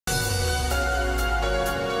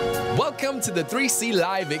Welcome to the 3C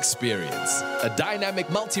Live Experience, a dynamic,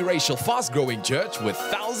 multiracial, fast-growing church with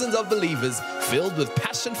thousands of believers filled with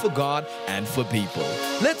passion for God and for people.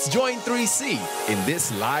 Let's join 3C in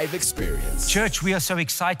this live experience. Church, we are so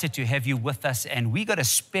excited to have you with us, and we got a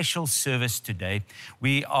special service today.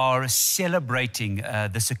 We are celebrating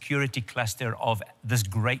the security cluster of this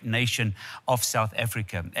great nation of South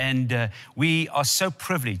Africa. And we are so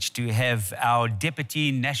privileged to have our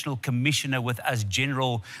Deputy National Commissioner with us,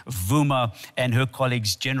 General Vuma, and her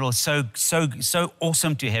colleagues. General, so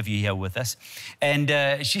awesome to have you here with us. And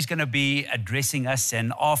she's going to be addressing us,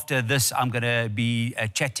 and after this I'm going to be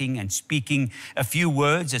chatting and speaking a few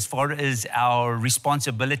words as far as our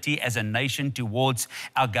responsibility as a nation towards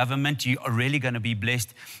our government. You are really going to be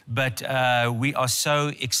blessed, but we are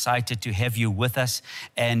so excited to have you with us,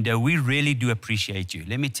 and we really do appreciate you.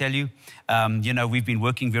 Let me tell you, we've been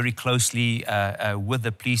working very closely with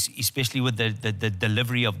the police, especially with the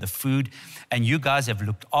delivery of the food, and you guys have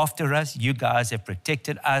looked after us. You guys have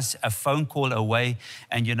protected us a phone call away,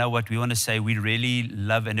 and you know what, we want to say we really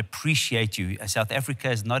love and appreciate you. South Africa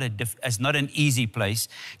is not an easy place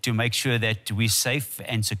to make sure that we're safe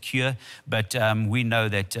and secure, but we know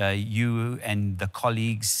that you and the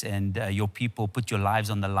colleagues and your people put your lives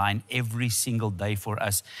on the line every single day for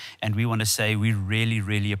us, and we want to say we really,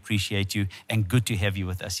 really appreciate you, and good to have you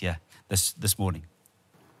with us here this morning.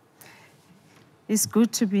 It's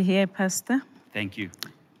good to be here, Pastor. Thank you.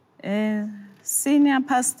 Senior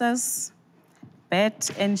pastors, Bert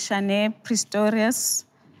and Shanae Pretorius,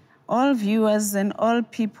 all viewers and all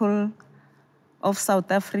people of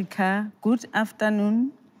South Africa, good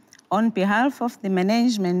afternoon. On behalf of the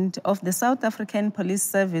management of the South African Police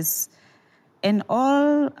Service and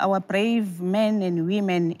all our brave men and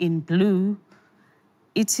women in blue,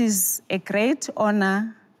 it is a great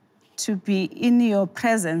honor to be in your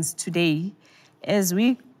presence today as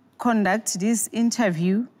we conduct this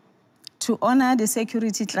interview to honor the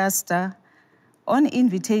security cluster on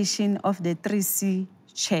invitation of the 3C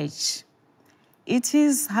Church. It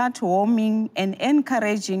is heartwarming and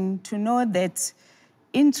encouraging to know that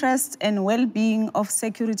interest and well-being of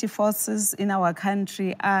security forces in our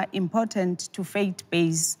country are important to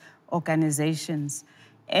faith-based organizations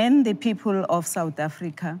and the people of South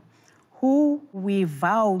Africa, who we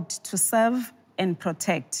vowed to serve and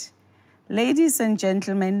protect. Ladies and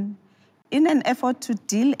gentlemen, in an effort to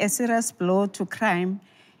deal a serious blow to crime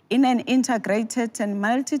in an integrated and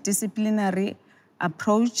multidisciplinary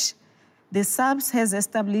approach, the SAPS has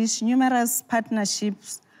established numerous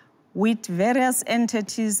partnerships with various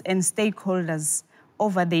entities and stakeholders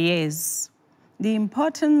over the years. The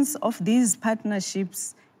importance of these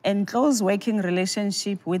partnerships and close working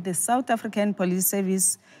relationship with the South African Police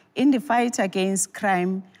Service in the fight against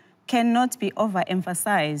crime cannot be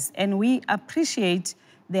overemphasized, and we appreciate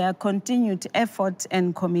their continued effort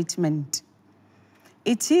and commitment.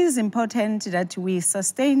 It is important that we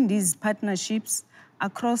sustain these partnerships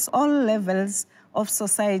across all levels of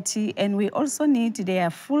society, and we also need their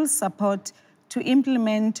full support to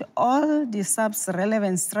implement all the SAP's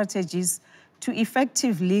relevant strategies to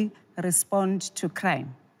effectively respond to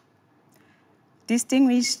crime.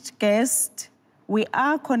 Distinguished guests, we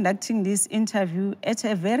are conducting this interview at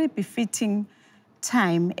a very befitting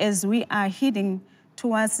time as we are heading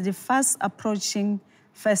towards the fast approaching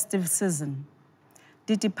festive season.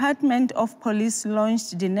 The Department of Police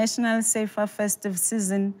launched the National Safer Festive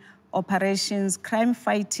Season Operations Crime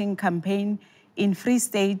Fighting Campaign in Free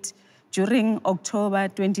State during October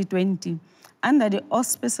 2020 under the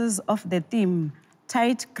auspices of the theme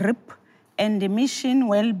Tight Grip and the mission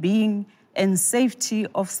Well-being and Safety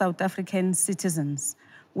of South African Citizens,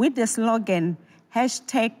 with the slogan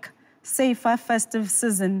 #Safer Festive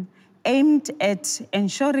Season, aimed at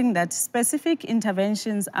ensuring that specific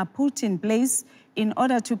interventions are put in place in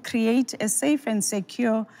order to create a safe and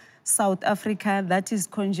secure South Africa that is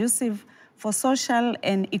conducive for social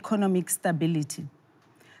and economic stability,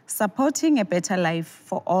 supporting a better life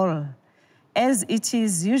for all, as it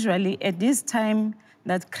is usually at this time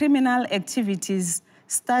that criminal activities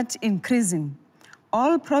start increasing.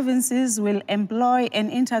 All provinces will employ an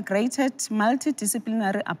integrated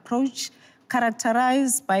multidisciplinary approach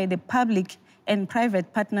characterized by the public and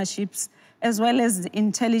private partnerships, as well as the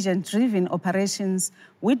intelligence-driven operations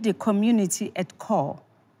with the community at core.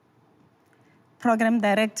 Program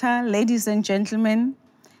Director, ladies and gentlemen,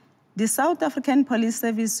 the South African Police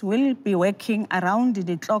Service will be working around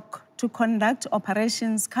the clock to conduct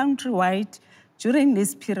operations countrywide during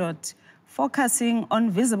this period, focusing on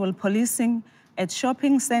visible policing at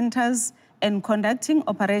shopping centers and conducting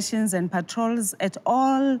operations and patrols at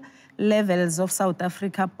all levels of South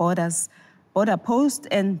Africa borders border posts,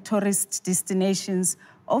 and tourist destinations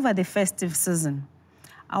over the festive season.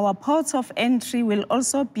 Our ports of entry will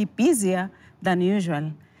also be busier than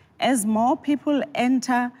usual as more people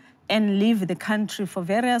enter and leave the country for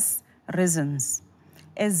various reasons.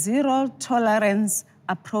 A zero-tolerance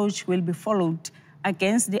approach will be followed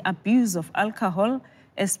against the abuse of alcohol,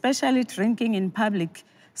 especially drinking in public,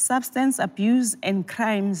 substance abuse, and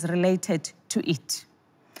crimes related to it.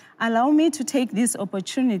 Allow me to take this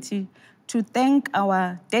opportunity to thank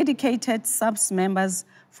our dedicated SAPS members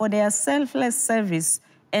for their selfless service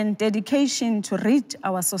and dedication to rid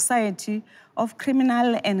our society of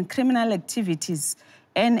criminal activities,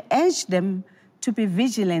 and urge them to be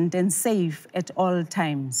vigilant and safe at all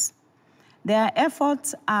times. Their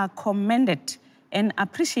efforts are commended and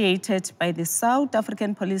appreciated by the South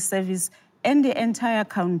African Police Service and the entire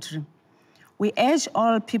country. We urge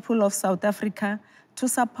all people of South Africa to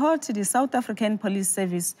support the South African Police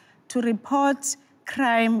Service to report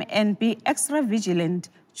crime and be extra vigilant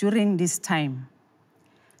during this time.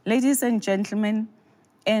 Ladies and gentlemen,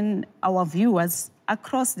 and our viewers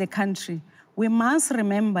across the country, we must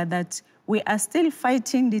remember that we are still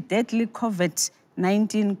fighting the deadly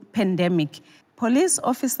COVID-19 pandemic. Police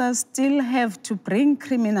officers still have to bring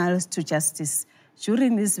criminals to justice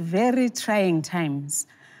during these very trying times.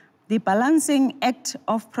 The balancing act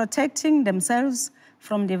of protecting themselves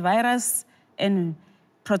from the virus and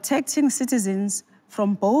protecting citizens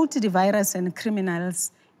from both the virus and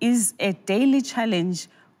criminals is a daily challenge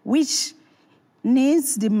which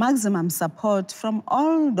needs the maximum support from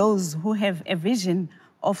all those who have a vision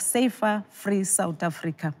of safer, free South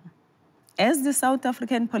Africa. As the South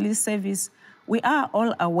African Police Service, we are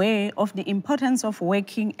all aware of the importance of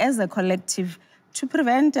working as a collective to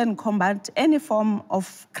prevent and combat any form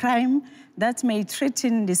of crime that may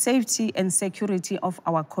threaten the safety and security of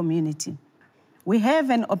our community. We have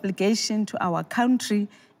an obligation to our country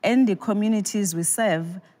and the communities we serve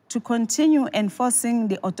to continue enforcing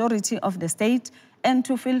the authority of the state and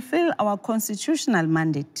to fulfill our constitutional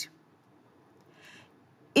mandate.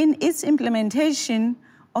 In its implementation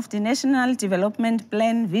of the National Development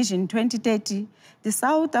Plan Vision 2030, the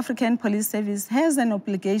South African Police Service has an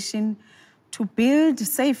obligation to build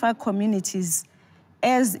safer communities,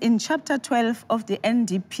 as in Chapter 12 of the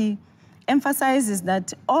NDP emphasizes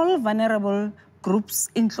that all vulnerable groups,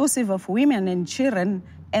 inclusive of women and children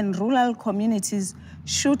and rural communities,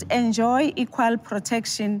 should enjoy equal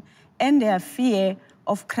protection and their fear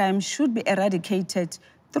of crime should be eradicated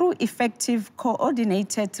through effective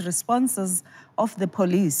coordinated responses of the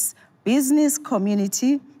police, business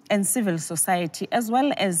community, and civil society, as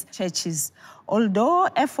well as churches. Although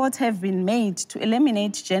efforts have been made to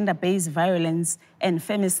eliminate gender-based violence and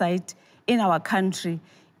femicide in our country,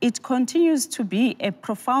 it continues to be a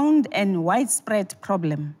profound and widespread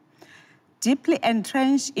problem, deeply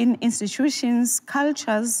entrenched in institutions,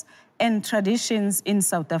 cultures, and traditions in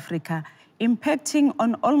South Africa, impacting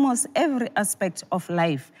on almost every aspect of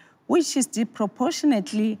life, which is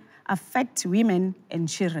disproportionately affect women and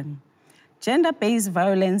children. Gender-based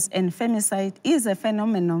violence and femicide is a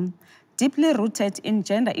phenomenon deeply rooted in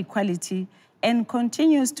gender equality and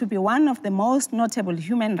continues to be one of the most notable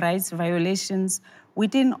human rights violations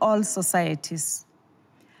within all societies.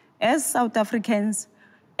 As South Africans,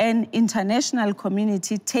 an international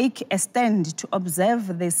community take a stand to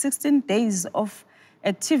observe the 16 days of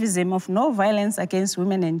activism of no violence against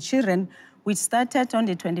women and children, which started on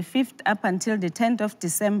the 25th up until the 10th of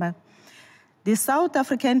December, the South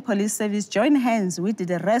African Police Service joined hands with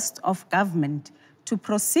the rest of government to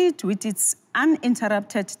proceed with its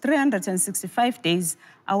uninterrupted 365 days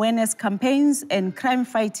awareness campaigns and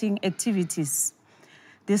crime-fighting activities.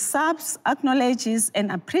 The SAPS acknowledges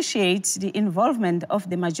and appreciates the involvement of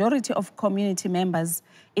the majority of community members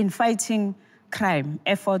in fighting crime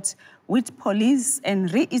efforts with police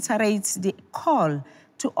and reiterates the call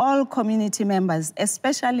to all community members,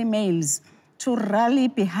 especially males, to rally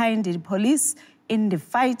behind the police in the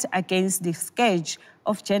fight against the scourge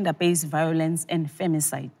of gender-based violence and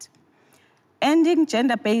femicide. Ending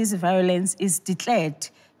gender-based violence is declared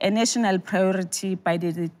a national priority by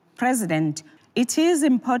the President. It is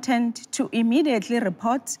important to immediately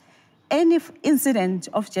report any incident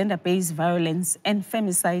of gender-based violence and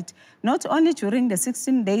femicide, not only during the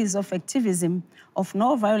 16 days of activism of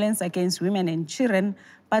no violence against women and children,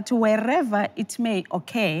 but wherever it may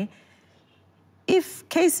occur. If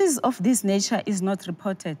cases of this nature is not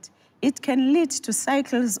reported, it can lead to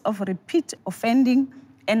cycles of repeat offending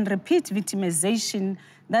and repeat victimization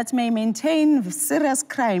that may maintain serious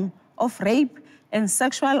crime of rape and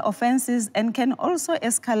sexual offenses and can also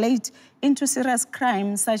escalate into serious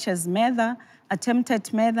crimes such as murder,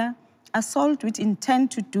 attempted murder, assault with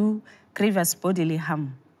intent to do grievous bodily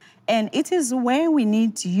harm. And it is where we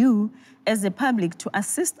need you as the public to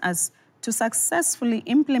assist us to successfully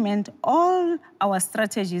implement all our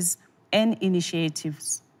strategies and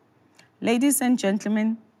initiatives. Ladies and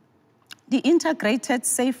gentlemen, the Integrated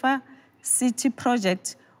Safer City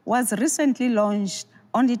project was recently launched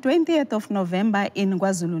on the 20th of November in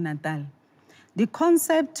KwaZulu-Natal. The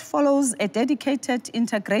concept follows a dedicated,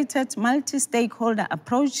 integrated, multi-stakeholder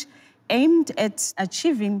approach aimed at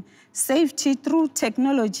achieving safety through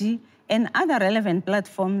technology and other relevant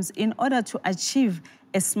platforms in order to achieve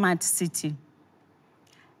a smart city.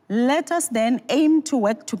 Let us then aim to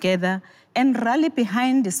work together and rally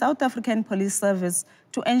behind the South African Police Service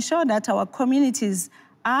to ensure that our communities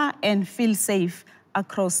are and feel safe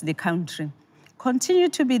across the country. Continue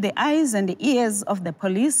to be the eyes and the ears of the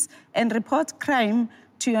police and report crime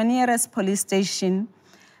to your nearest police station.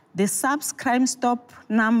 The SAPS Crime Stop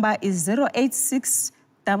number is 086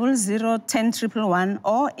 00 10 111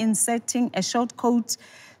 or inserting a short code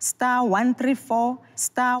 *134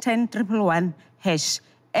 *10 111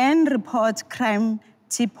 # and report crime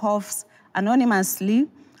tip-offs anonymously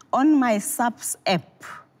on my SAPS app.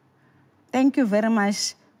 Thank you very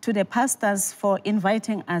much to the pastors for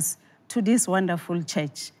inviting us to this wonderful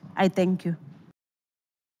church. I thank you.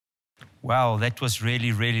 Wow, that was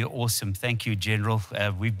really, really awesome. Thank you, General.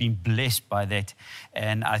 We've been blessed by that.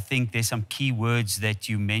 And I think there's some key words that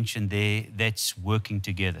you mentioned there. That's working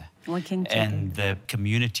together. Working together. And the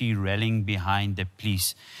community rallying behind the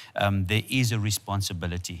police. There is a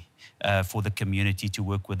responsibility for the community to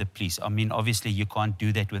work with the police. I mean, obviously, you can't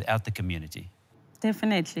do that without the community.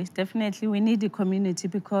 Definitely, definitely. We need the community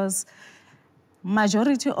because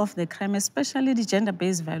majority of the crime, especially the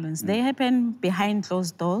gender-based violence, they happen behind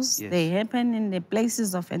closed doors. Yes. They happen in the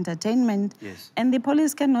places of entertainment. Yes. And the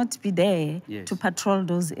police cannot be there Yes. to patrol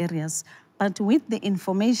those areas. But with the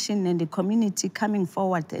information and the community coming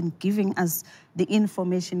forward and giving us the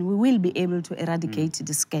information, we will be able to eradicate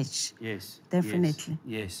the sketch. Yes. Definitely.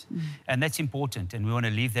 Yes. And that's important. And we want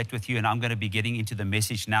to leave that with you. And I'm going to be getting into the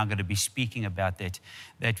message now. I'm going to be speaking about that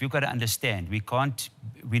we've got to understand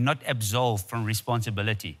we're not absolved from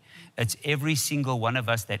responsibility. It's every single one of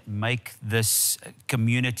us that make this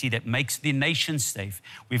community, that makes the nation safe.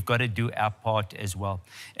 We've got to do our part as well.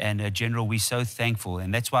 And General, we're so thankful.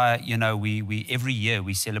 And that's why, you know, we every year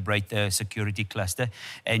we celebrate the security cluster.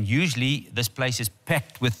 And usually this place is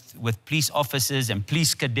packed with police officers and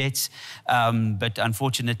police cadets. But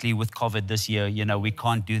unfortunately with COVID this year, you know, we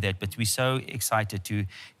can't do that. But we're so excited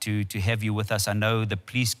to have you with us. I know the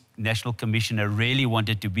police National Commissioner really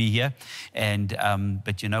wanted to be here, and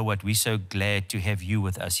but you know what? We're so glad to have you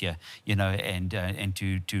with us here, you know, and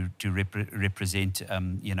to represent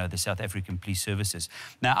you know, the South African Police Services.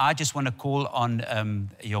 Now, I just want to call on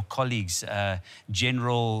your colleagues,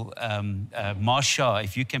 General Marsha,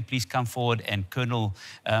 if you can please come forward, and Colonel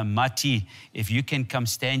Mati, if you can come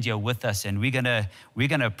stand here with us, and we're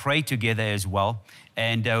gonna pray together as well,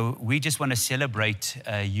 and we just want to celebrate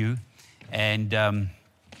you, and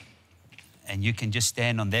you can just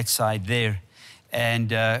stand on that side there.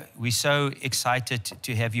 And we're so excited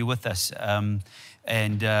to have you with us.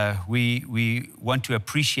 And we want to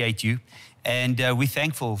appreciate you. And we're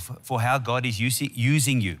thankful for how God is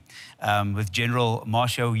using you. With General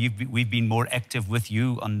Marshall, we've been more active with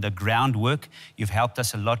you on the groundwork. You've helped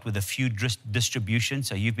us a lot with the food distribution,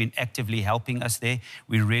 so you've been actively helping us there.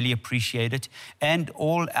 We really appreciate it. And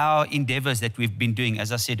all our endeavors that we've been doing,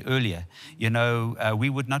 as I said earlier, you know, we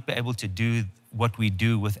would not be able to do what we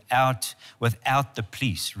do without the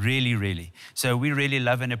police, really, really. So we really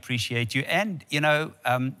love and appreciate you. And, you know,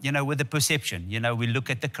 with the perception, you know, we look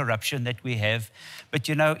at the corruption that we have, but,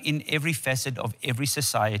 you know, in every facet of every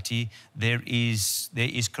society, there is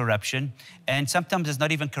corruption. And sometimes it's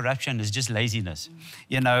not even corruption, it's just laziness.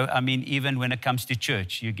 You know, I mean, even when it comes to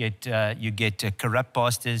church, you get corrupt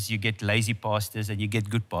pastors, you get lazy pastors, and you get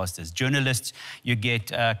good pastors. Journalists, you get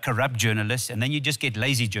corrupt journalists, and then you just get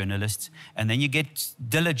lazy journalists, and then you get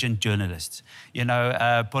diligent journalists. You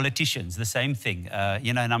know, politicians, the same thing.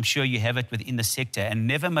 You know, and I'm sure you have it within the sector. And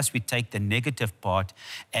never must we take the negative part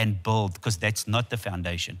and build, because that's not the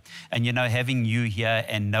foundation. And, you know, having you here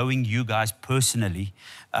and knowing you guys personally,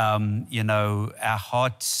 you know, our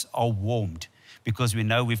hearts are warmed, because we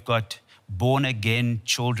know we've got born-again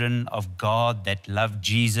children of God that love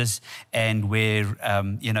Jesus, and where,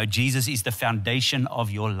 Jesus is the foundation of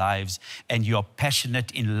your lives, and you're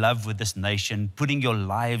passionate in love with this nation, putting your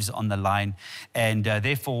lives on the line. And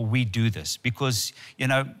therefore, we do this because,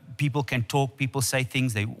 people can talk, people say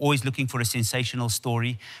things, they're always looking for a sensational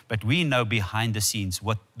story, but we know behind the scenes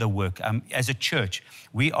what the work. As a church,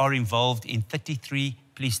 we are involved in 33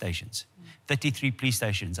 police stations. 33 police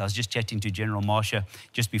stations. I was just chatting to General Marsha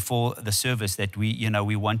just before the service that we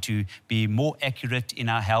want to be more accurate in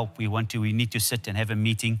our help. We need to sit and have a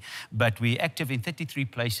meeting, but we're active in 33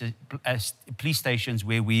 places, police stations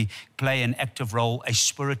where we play an active role, a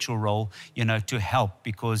spiritual role, to help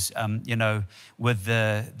because, with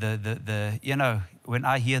the when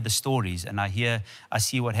I hear the stories and I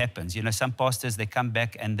see what happens. Some pastors, they come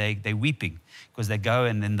back and they're weeping because they go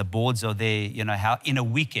and then the boards are there, how in a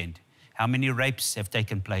weekend, how many rapes have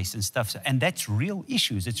taken place and stuff. And that's real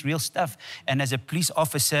issues. It's real stuff. And as a police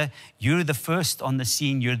officer, you're the first on the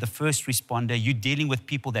scene. You're the first responder. You're dealing with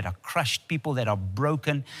people that are crushed, people that are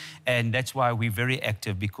broken. And that's why we're very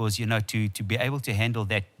active because, to be able to handle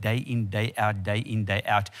that day in, day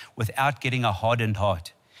out, without getting a hardened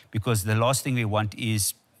heart. Because the last thing we want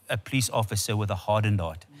is a police officer with a hardened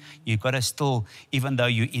heart. You've got to still, even though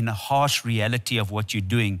you're in a harsh reality of what you're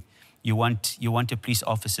doing, you want a police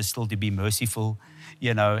officer still to be merciful,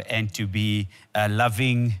 and to be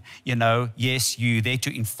loving. Yes, you're there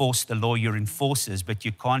to enforce the law, you're enforcers, but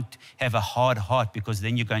you can't have a hard heart because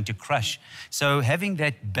then you're going to crush. So having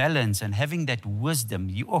that balance and having that wisdom,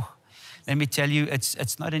 let me tell you,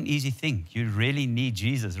 it's not an easy thing. You really need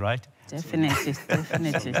Jesus, right? Definitely.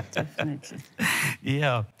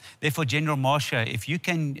 Yeah. Therefore, General Marsha, if you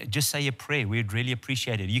can just say a prayer, we'd really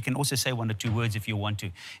appreciate it. You can also say 1 or 2 words if you want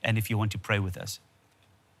to, and if you want to pray with us.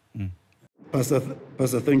 Pastor,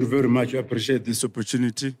 thank you very much. I appreciate this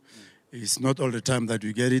opportunity. It's not all the time that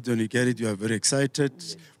you get it. When you get it, you are very excited.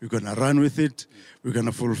 We're going to run with it. We're going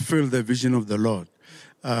to fulfill the vision of the Lord.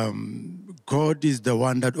 God is the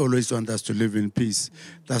one that always wants us to live in peace.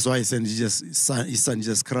 That's why He sent His Son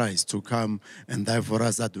Jesus Christ to come and die for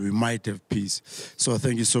us that we might have peace. So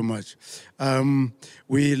thank you so much.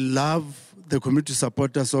 We love the community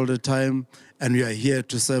support us all the time, and we are here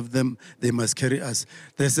to serve them. They must carry us.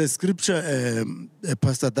 There's a scripture,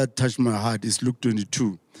 Pastor, that touched my heart. It's Luke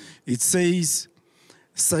 22. It says,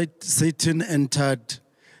 Satan entered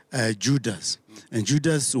Judas, and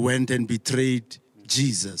Judas went and betrayed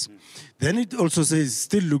Jesus. Then it also says,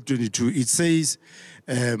 still Luke 22, it says,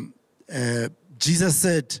 Jesus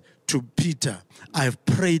said to Peter, I have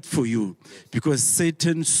prayed for you because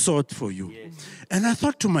Satan sought for you. And I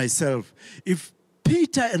thought to myself, if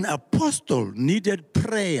Peter, an apostle, needed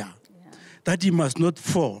prayer, that he must not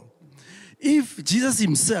fall. If Jesus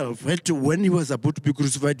himself had to, when he was about to be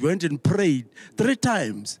crucified, went and prayed 3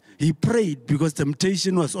 times. He prayed because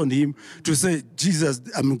temptation was on him to say, Jesus,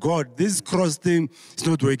 I'm God. This cross thing is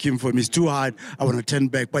not working for me. It's too hard. I want to turn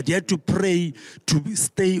back. But he had to pray to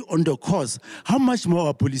stay on the course. How much more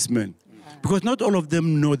a policeman? Because not all of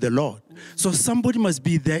them know the Lord. So somebody must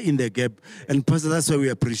be there in the gap. And Pastor, that's why we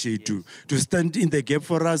appreciate you. To stand in the gap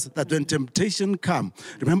for us, that when temptation comes,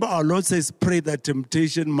 remember our Lord says, pray that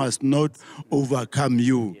temptation must not overcome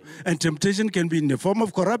you. And temptation can be in the form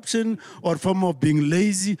of corruption, or form of being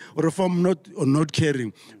lazy, or a form of not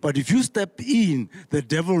caring. But if you step in, the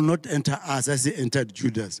devil will not enter us as he entered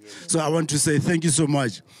Judas. So I want to say thank you so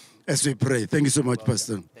much as we pray. Thank you so much,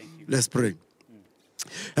 Pastor. Let's pray.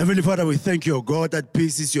 Heavenly Father, we thank you, God, that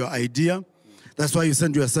peace is your idea. That's why you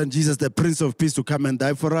sent your son, Jesus, the Prince of Peace, to come and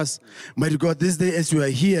die for us. Mighty God, this day as you are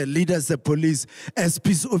here, lead us, the police, as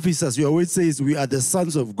peace officers, your word says we are the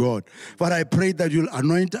sons of God. Father, I pray that you'll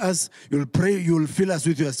anoint us, you'll fill us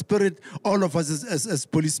with your spirit, all of us as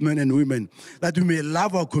policemen and women, that we may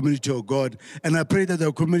love our community, oh God. And I pray that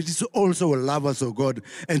our communities also will love us, oh God.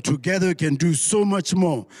 And together we can do so much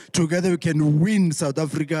more. Together we can win South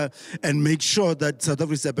Africa and make sure that South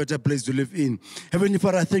Africa is a better place to live in. Heavenly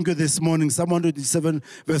Father, I thank you this morning. Psalm 127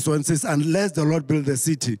 verse 1 says, unless the Lord build the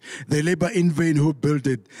city, they labor in vain who built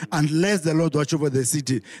it. Unless the Lord watch over the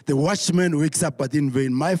city, the watchman wakes up but in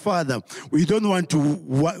vain. My Father, we don't want to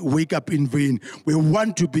wake up in vain. We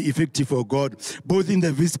want to be effective, oh God, both in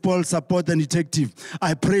the visible, support, and detective.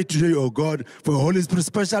 I pray today, oh God, for Holy Spirit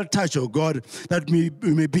special touch, oh God, that we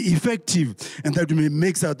may be effective and that we may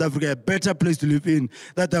make South Africa a better place to live in,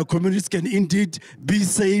 that our communities can indeed be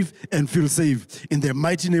safe and feel safe. In the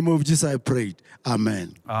mighty name of Jesus, I prayed.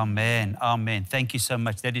 Amen. Amen. Amen. Thank you so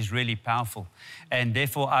much. That is really powerful. And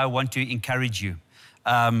therefore, I want to encourage you.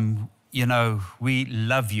 We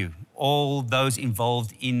love you. all those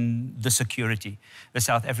involved in the security, the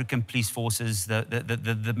South African police forces,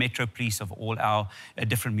 the Metro Police of all our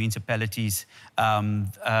different municipalities,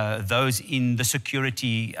 those in the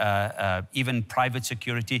security, even private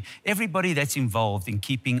security, everybody that's involved in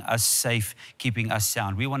keeping us safe, keeping us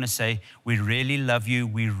sound. We want to say, we really love you.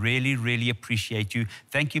 We really, really appreciate you.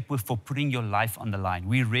 Thank you for putting your life on the line.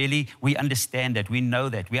 We understand that. We know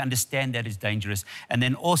that. We understand that it's dangerous. And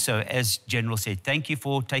then also, as General said, thank you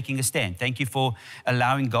for taking a stand. Thank you for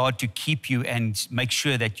allowing God to keep you and make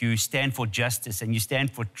sure that you stand for justice and you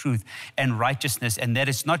stand for truth and righteousness, and that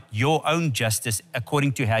it's not your own justice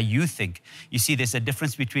according to how you think. You see, there's a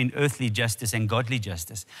difference between earthly justice and godly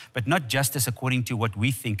justice, but not justice according to what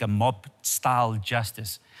we think, a mob-style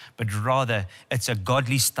justice, but rather it's a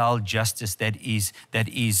godly-style justice that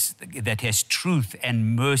has truth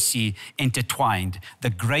and mercy intertwined, the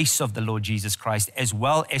grace of the Lord Jesus Christ, as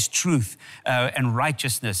well as truth and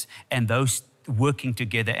righteousness, and those working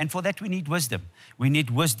together. And for that, we need wisdom. We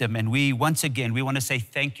need wisdom. And once again, we want to say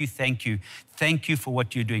thank you, thank you. Thank you for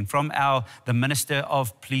what you're doing. From the Minister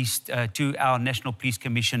of Police to our National Police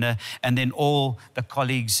Commissioner, and then all the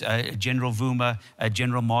colleagues, General Vuma,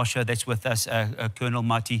 General Marsha that's with us, Colonel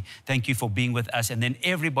Mati, thank you for being with us. And then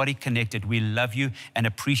everybody connected, we love you and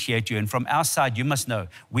appreciate you. And from our side, you must know,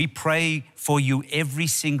 we pray for you every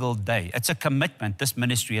single day. It's a commitment this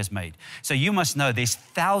ministry has made. So you must know there's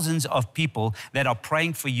thousands of people that are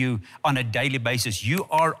praying for you on a daily basis. You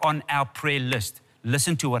are on our prayer list.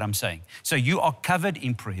 Listen to what I'm saying. So you are covered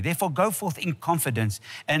in prayer. Therefore, go forth in confidence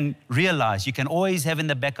and realize you can always have in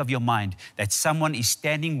the back of your mind that someone is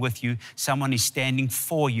standing with you, someone is standing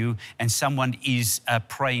for you, and someone is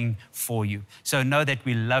praying for you. So know that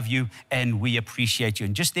we love you and we appreciate you.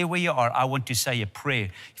 And just there where you are, I want to say a prayer.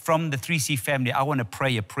 From the 3C family, I want to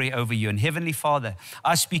pray a prayer over you. And Heavenly Father,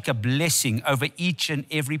 I speak a blessing over each and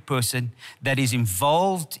every person that is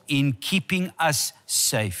involved in keeping us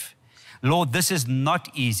safe. Lord, this is not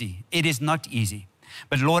easy. It is not easy.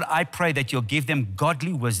 But Lord, I pray that you'll give them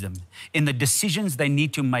godly wisdom in the decisions they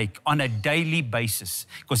need to make on a daily basis.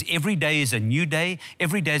 Because every day is a new day.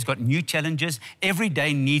 Every day has got new challenges. Every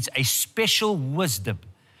day needs a special wisdom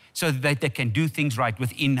so that they can do things right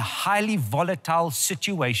within highly volatile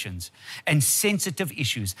situations and sensitive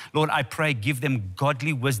issues. Lord, I pray, give them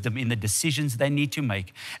godly wisdom in the decisions they need to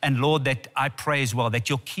make. And Lord, that I pray as well that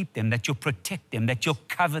you'll keep them, that you'll protect them, that you'll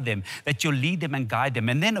cover them, that you'll lead them and guide them.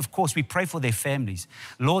 And then, of course, we pray for their families.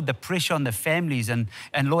 Lord, the pressure on the families. And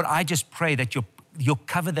Lord, I just pray that you'll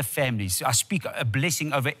cover the families. I speak a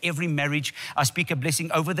blessing over every marriage. I speak a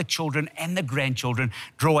blessing over the children and the grandchildren.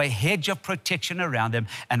 Draw a hedge of protection around them.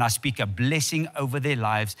 And I speak a blessing over their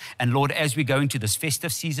lives. And Lord, as we go into this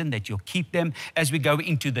festive season, that you'll keep them. As we go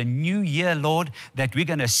into the new year, Lord, that we're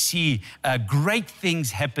going to see great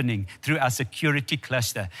things happening through our security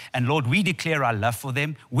cluster. And Lord, we declare our love for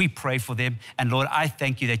them. We pray for them. And Lord, I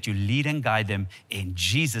thank you that you lead and guide them. In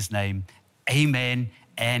Jesus' name, amen.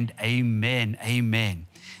 And amen, amen.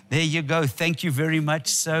 There you go. Thank you very much.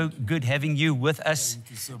 So good having you with us.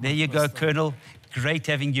 So there you go, Colonel. Great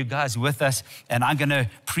having you guys with us. And I'm going to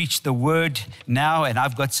preach the word now. And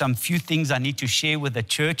I've got some few things I need to share with the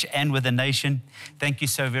church and with the nation. Thank you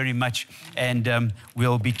so very much. And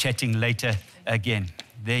we'll be chatting later again.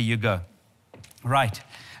 There you go. Right.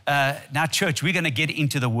 Now, church, we're going to get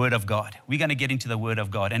into the Word of God. We're going to get into the Word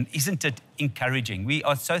of God. And isn't it encouraging? We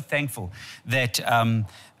are so thankful that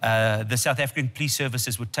the South African police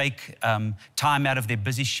services would take time out of their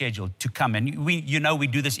busy schedule to come. And we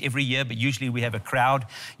do this every year, but usually we have a crowd,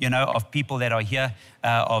 of people that are here,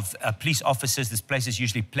 of police officers. This place is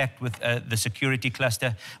usually packed with the security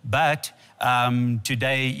cluster. But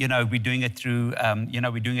today, we're doing it through,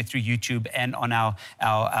 YouTube and on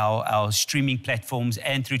our streaming platforms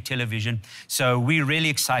and through television. So we're really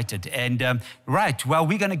excited. And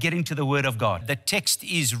we're going to get into the Word of God. The text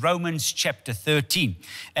is Romans chapter 13.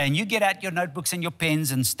 And you get out your notebooks and your pens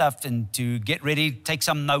and stuff and to get ready, take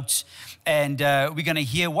some notes. And we're going to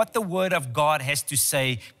hear what the Word of God has to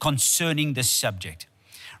say concerning this subject.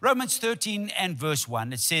 Romans 13 and verse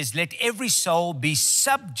 1, it says, let every soul be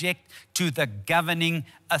subject to the governing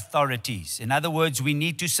authorities. In other words, we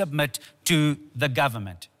need to submit to the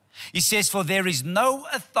government. He says, for there is no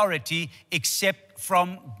authority except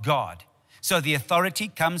from God. So the authority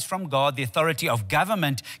comes from God. The authority of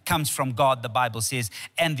government comes from God, the Bible says.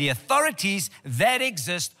 And the authorities that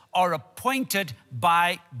exist are appointed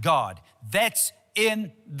by God. That's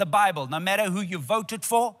in the Bible. No matter who you voted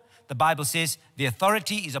for, the Bible says the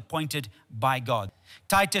authority is appointed by God.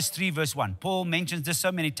 Titus 3 verse 1, Paul mentions this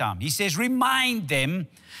so many times. He says, remind them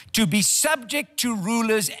to be subject to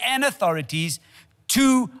rulers and authorities,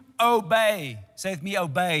 to obey. Say with me,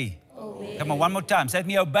 obey. Obey. Come on, one more time. Say with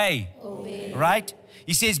me, obey. Obey. Right?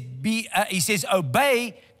 He says,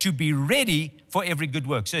 obey to be ready for every good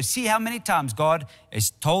work. So see how many times God has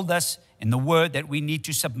told us in the word that we need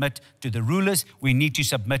to submit to the rulers, we need to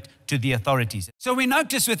submit to the authorities. So we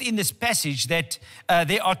notice within this passage that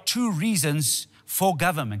there are two reasons for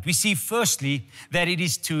government. We see firstly that it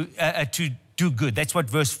is to do good. That's what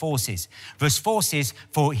verse 4 says. Verse 4 says,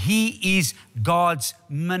 for he is God's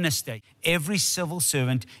minister. Every civil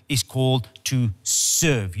servant is called to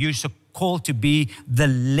serve. You're called to be the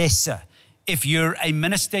lesser. If you're a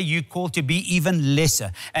minister, you're called to be even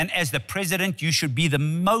lesser. And as the president, you should be the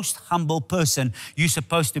most humble person. You're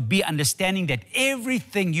supposed to be understanding that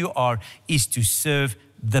everything you are is to serve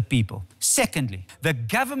the people. Secondly, the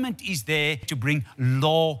government is there to bring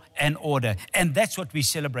law and order. And that's what we're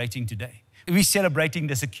celebrating today. We're celebrating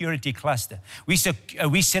the security cluster.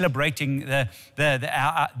 We're celebrating the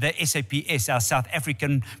SAPS, our South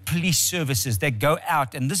African police services that go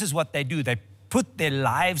out. And this is what they do. They put their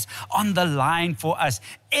lives on the line for us.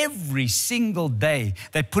 Every single day,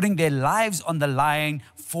 they're putting their lives on the line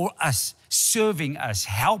for us, serving us,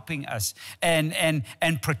 helping us, and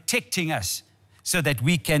protecting us so that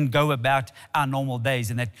we can go about our normal days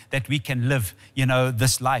and that we can live,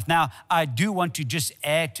 this life. Now, I do want to just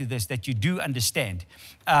add to this that you do understand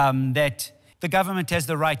that the government has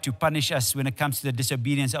the right to punish us when it comes to the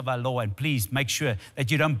disobedience of our law. And please make sure that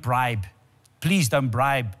you don't bribe. Please don't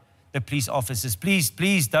bribe the police officers. Please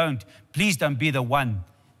don't be the one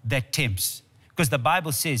that tempts. Because the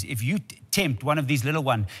Bible says if you tempt one of these little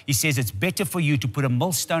ones, he says it's better for you to put a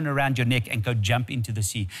millstone around your neck and go jump into the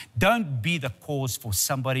sea. Don't be the cause for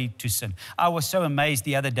somebody to sin. I was so amazed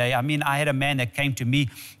the other day. I had a man that came to me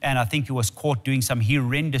and I think he was caught doing some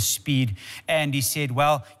horrendous speed. And he said,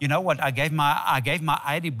 well, you know what? I gave my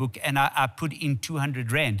ID book and I put in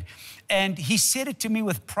 200 Rand. And he said it to me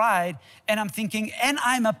with pride. And I'm thinking, and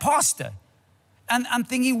I'm a pastor. And I'm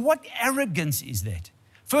thinking, what arrogance is that?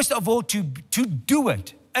 First of all, to do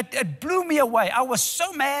it. It blew me away. I was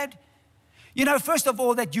so mad. First of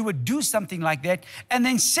all, that you would do something like that. And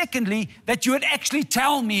then secondly, that you would actually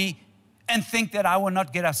tell me and think that I will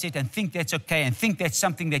not get upset and think that's okay and think that's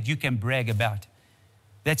something that you can brag about.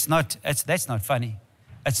 That's not funny.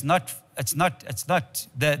 It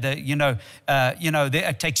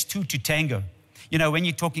takes two to tango. When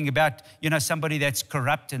you're talking about, somebody that's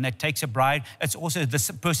corrupt and that takes a bribe, it's also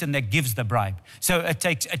the person that gives the bribe. So it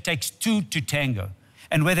takes two to tango.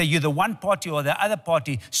 And whether you're the one party or the other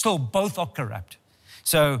party, still both are corrupt.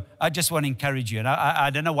 So I just want to encourage you. And I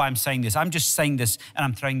don't know why I'm saying this. I'm just saying this and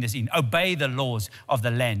I'm throwing this in. Obey the laws of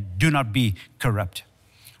the land. Do not be corrupt.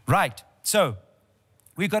 Right. So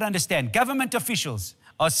we've got to understand government officials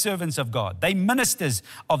are servants of God. They're ministers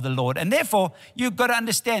of the Lord. And therefore, you've got to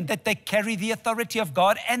understand that they carry the authority of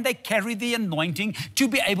God and they carry the anointing to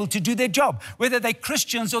be able to do their job, whether they're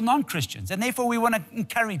Christians or non-Christians. And therefore, we want to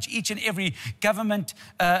encourage each and every government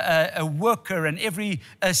worker and every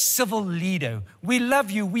civil leader. We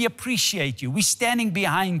love you. We appreciate you. We're standing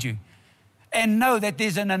behind you. And know that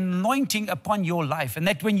there's an anointing upon your life and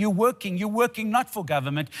that when you're working not for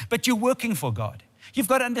government, but you're working for God. You've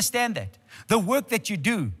got to understand that. The work that you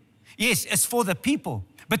do, yes, is for the people,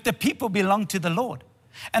 but the people belong to the Lord.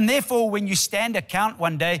 And therefore, when you stand account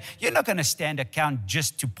one day, you're not going to stand account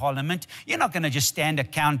just to Parliament. You're not going to just stand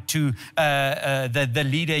account to the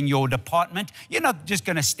leader in your department. You're not just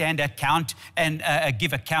going to stand account and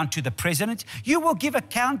give account to the president. You will give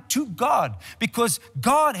account to God because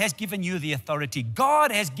God has given you the authority.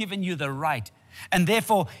 God has given you the right. And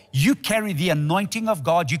therefore, you carry the anointing of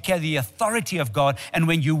God, you carry the authority of God. And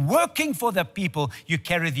when you're working for the people, you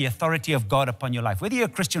carry the authority of God upon your life. Whether you're a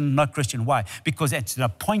Christian or not Christian, why? Because it's an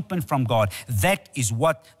appointment from God. That is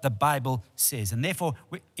what the Bible says. And therefore,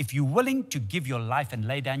 if you're willing to give your life and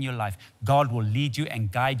lay down your life, God will lead you and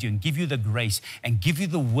guide you and give you the grace and give you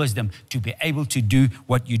the wisdom to be able to do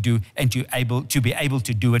what you do and to be able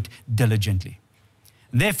to do it diligently.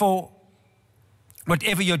 Therefore,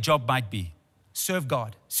 whatever your job might be, serve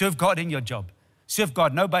God. Serve God in your job. Serve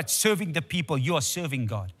God. No, but serving the people, you are serving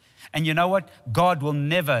God. And you know what? God will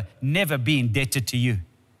never be indebted to you.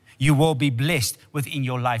 You will be blessed within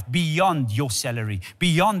your life, beyond your salary,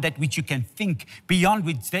 beyond that which you can think, beyond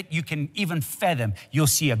which that you can even fathom. You'll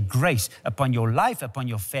see a grace upon your life, upon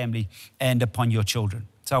your family, and upon your children.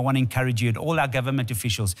 So I want to encourage you and all our government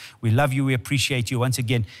officials. We love you. We appreciate you. Once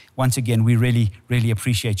again, we really, really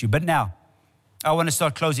appreciate you. But now, I want to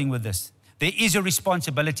start closing with this. There is a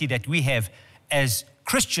responsibility that we have as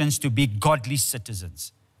Christians to be godly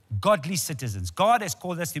citizens. Godly citizens. God has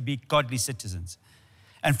called us to be godly citizens.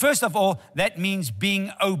 And first of all, that means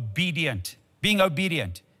being obedient. Being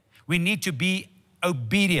obedient. We need to be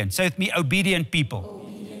obedient. Say with me, obedient people.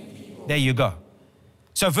 Obedient people. There you go.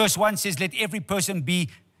 So verse 1 says, let every person be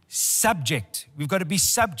subject. We've got to be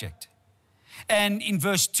subject. And in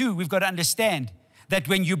verse 2, we've got to understand that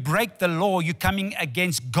when you break the law, you're coming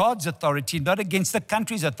against God's authority, not against the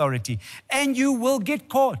country's authority. And you will get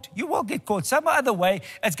caught. You will get caught. Some other way,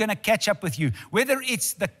 it's going to catch up with you. Whether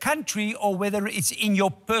it's the country or whether it's in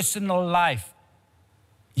your personal life,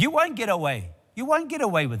 you won't get away. You won't get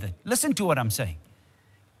away with it. Listen to what I'm saying.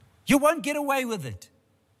 You won't get away with it.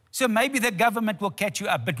 So maybe the government will catch you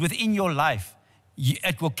up, but within your life,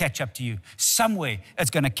 it will catch up to you. Somewhere,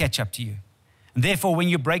 it's going to catch up to you. And therefore, when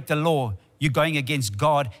you break the law, you're going against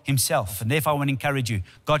God himself. And therefore, I want to encourage you,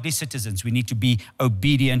 godly citizens, we need to be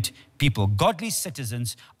obedient people. Godly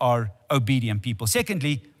citizens are obedient people.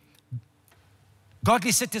 Secondly,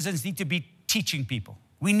 godly citizens need to be teaching people.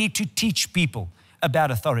 We need to teach people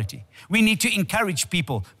about authority. We need to encourage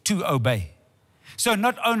people to obey. So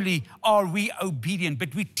not only are we obedient,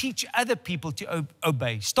 but we teach other people to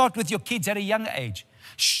obey. Start with your kids at a young age.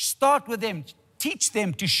 Start with them. Teach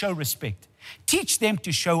them to show respect. Teach them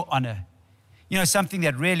to show honor. You know, something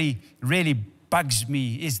that really, really bugs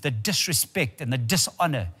me is the disrespect and the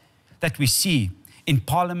dishonor that we see in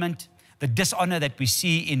parliament, the dishonor that we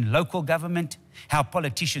see in local government, how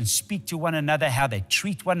politicians speak to one another, how they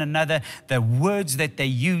treat one another, the words that they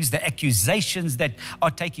use, the accusations that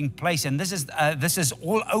are taking place. And this is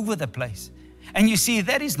all over the place. And you see,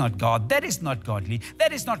 that is not God. That is not godly.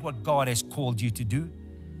 That is not what God has called you to do.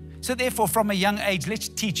 So therefore, from a young age, let's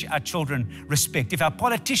teach our children respect. If our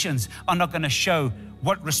politicians are not going to show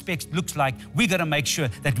what respect looks like, we've got to make sure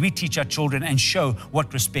that we teach our children and show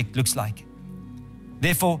what respect looks like.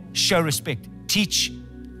 Therefore, show respect. Teach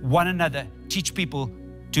one another. Teach people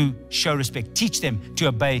to show respect. Teach them to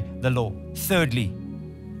obey the law. Thirdly,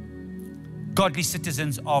 godly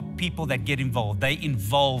citizens are people that get involved. They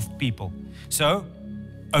involve people. So,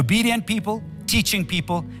 obedient people, teaching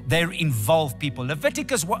people, they're involved people.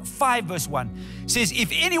 Leviticus 5 verse 1 says, if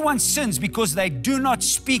anyone sins because they do not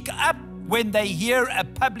speak up when they hear a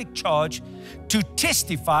public charge to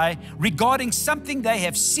testify regarding something they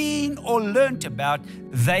have seen or learned about,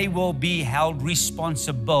 they will be held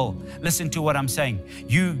responsible. Listen to what I'm saying.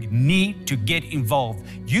 You need to get involved.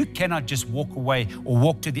 You cannot just walk away or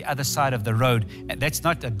walk to the other side of the road. That's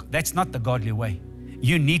not the godly way.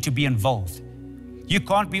 You need to be involved. You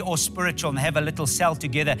can't be all spiritual and have a little cell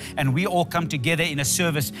together and we all come together in a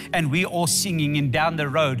service and we all singing, and down the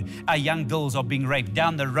road our young girls are being raped.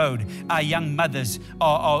 Down the road our young mothers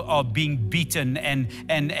are being beaten and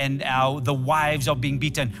the wives are being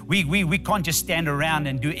beaten. We can't just stand around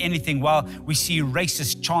and do anything while we see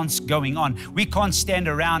racist chants going on. We can't stand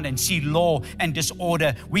around and see law and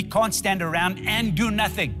disorder. We can't stand around and do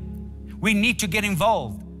nothing. We need to get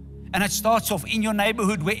involved. And it starts off in your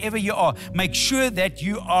neighborhood, wherever you are. Make sure that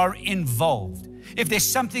you are involved. If there's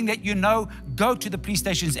something that you know, go to the police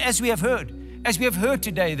stations, as we have heard. As we have heard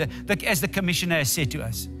today, as the commissioner has said to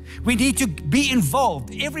us. We need to be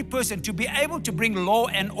involved, every person, to be able to bring law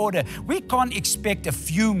and order. We can't expect a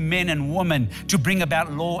few men and women to bring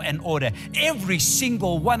about law and order. Every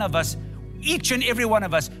single one of us, each and every one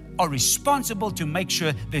of us, are responsible to make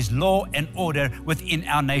sure there's law and order within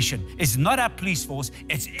our nation. It's not our police force,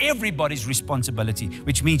 it's everybody's responsibility,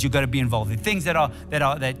 which means you've got to be involved. In things that are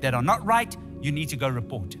not right, you need to go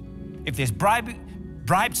report. If there's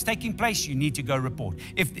bribes taking place, you need to go report.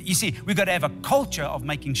 You see, we've got to have a culture of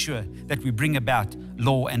making sure that we bring about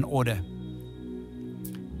law and order.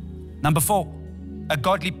 Number 4, a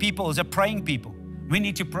godly people is a praying people. We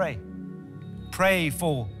need to pray. Pray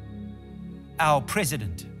for our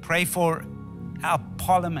president. Pray for our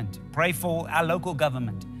parliament. Pray for our local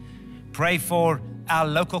government. Pray for our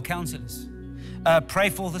local councillors. Pray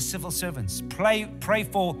for the civil servants. Pray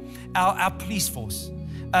for our police force.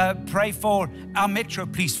 Pray for our metro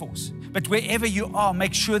police force. But wherever you are,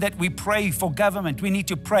 make sure that we pray for government. We need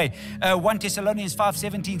to pray. 1 Thessalonians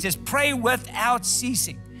 5:17 says, pray without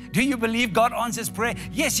ceasing. Do you believe God answers prayer?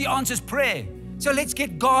 Yes, He answers prayer. So let's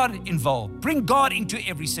get God involved. Bring God into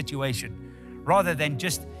every situation rather than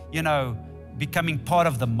just, becoming part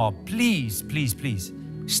of the mob. Please, please, please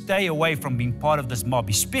stay away from being part of this mob,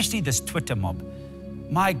 especially this Twitter mob.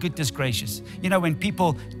 My goodness gracious. When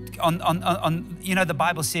people the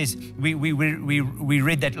Bible says, we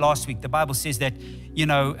read that last week. The Bible says that,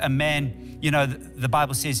 a man, the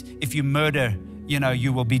Bible says if you murder,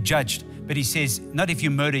 you will be judged. But he says, not if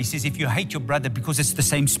you murder, he says if you hate your brother, because it's the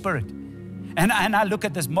same spirit. And I look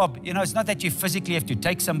at this mob, it's not that you physically have to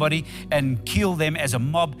take somebody and kill them as a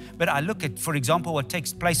mob, but I look at, for example, what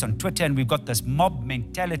takes place on Twitter, and we've got this mob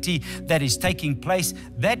mentality that is taking place.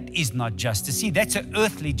 That is not justice. See, that's an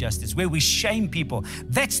earthly justice where we shame people.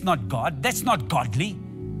 That's not God. That's not godly.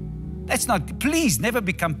 Please never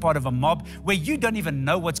become part of a mob where you don't even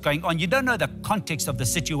know what's going on. You don't know the context of the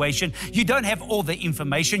situation. You don't have all the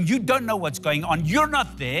information. You don't know what's going on. You're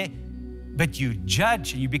not there. But you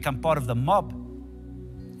judge and you become part of the mob.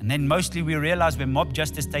 And then mostly we realize when mob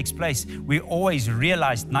justice takes place, we always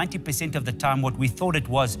realize 90% of the time what we thought it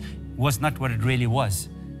was not what it really was.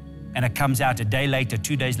 And it comes out a day later,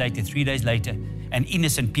 2 days later, 3 days later, and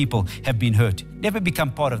innocent people have been hurt. Never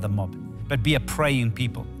become part of the mob, but be a praying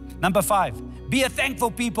people. Number 5, be a thankful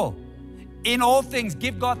people. In all things,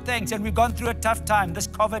 give God thanks. And we've gone through a tough time. This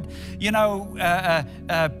COVID,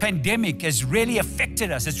 pandemic has really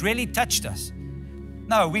affected us. It's really touched us.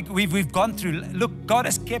 No, we've gone through, look, God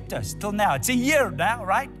has kept us till now. It's a year now,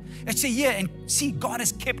 right? It's a year, and see, God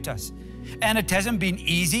has kept us. And it hasn't been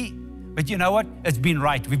easy, but you know what? It's been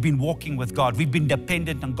right. We've been walking with God. We've been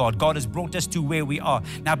dependent on God. God has brought us to where we are.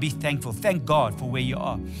 Now be thankful. Thank God for where you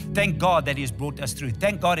are. Thank God that He has brought us through.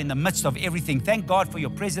 Thank God in the midst of everything. Thank God for your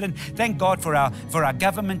president. Thank God for our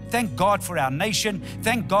government. Thank God for our nation.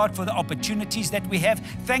 Thank God for the opportunities that we have.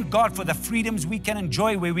 Thank God for the freedoms we can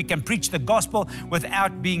enjoy where we can preach the gospel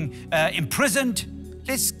without being imprisoned.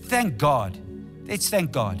 Let's thank God. Let's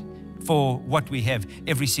thank God for what we have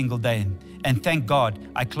every single day. And thank God,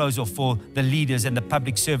 I close off for the leaders and the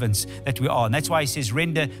public servants that we are. And that's why He says,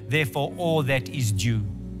 render therefore all that is due.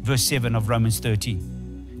 Verse 7 of Romans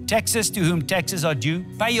 13. Taxes to whom taxes are due,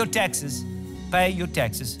 pay your taxes. Pay your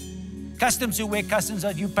taxes. Customs to where customs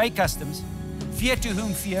are due, pay customs. Fear to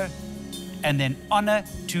whom fear. And then honor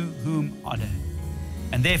to whom honor.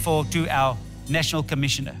 And therefore to our National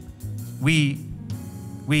Commissioner, we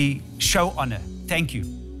show honor. Thank you.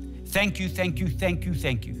 Thank you, thank you, thank you,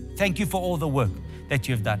 thank you. Thank you for all the work that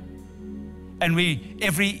you've done. And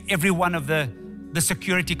every one of the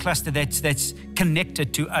security cluster that's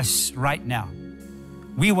connected to us right now,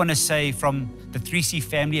 we want to say from the 3C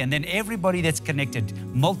family, and then everybody that's connected,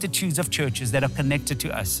 multitudes of churches that are connected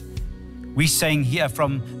to us, we're saying here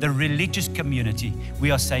from the religious community,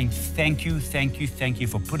 we are saying thank you, thank you, thank you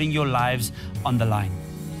for putting your lives on the line.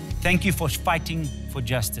 Thank you for fighting for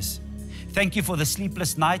justice. Thank you for the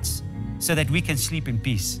sleepless nights so that we can sleep in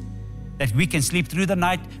peace. That we can sleep through the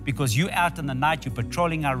night because you're out in the night, you're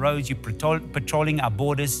patrolling our roads, you're patrolling our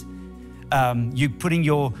borders. You're putting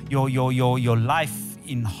your life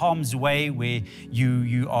in harm's way where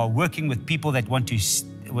you are working with people that want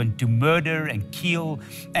to murder and kill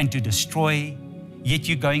and to destroy, yet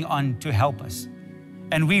you're going on to help us.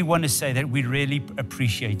 And we want to say that we really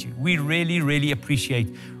appreciate you. We really, really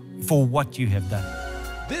appreciate for what you have done.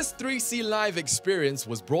 This 3C Live experience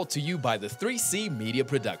was brought to you by the 3C Media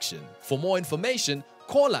Production. For more information,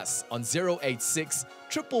 call us on 086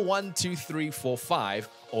 111 2345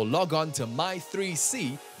 or log on to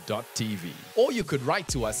my3c.tv. Or you could write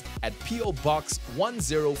to us at P.O. Box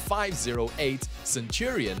 10508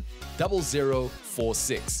 Centurion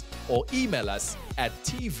 0046 or email us at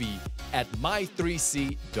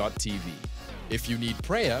tv@my3c.tv. If you need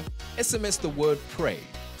prayer, SMS the word PRAY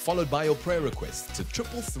followed by your prayer request to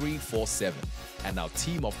 33347, and our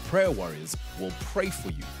team of prayer warriors will pray for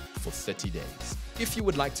you for 30 days. If you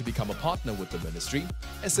would like to become a partner with the ministry,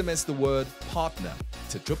 SMS the word PARTNER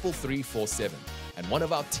to 33347, and one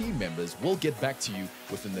of our team members will get back to you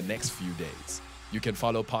within the next few days. You can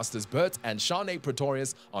follow Pastors Bert and Shanae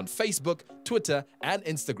Pretorius on Facebook, Twitter, and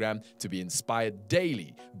Instagram to be inspired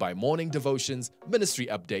daily by morning devotions, ministry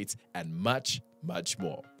updates, and much, much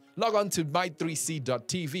more. Log on to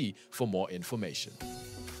my3c.tv for more information.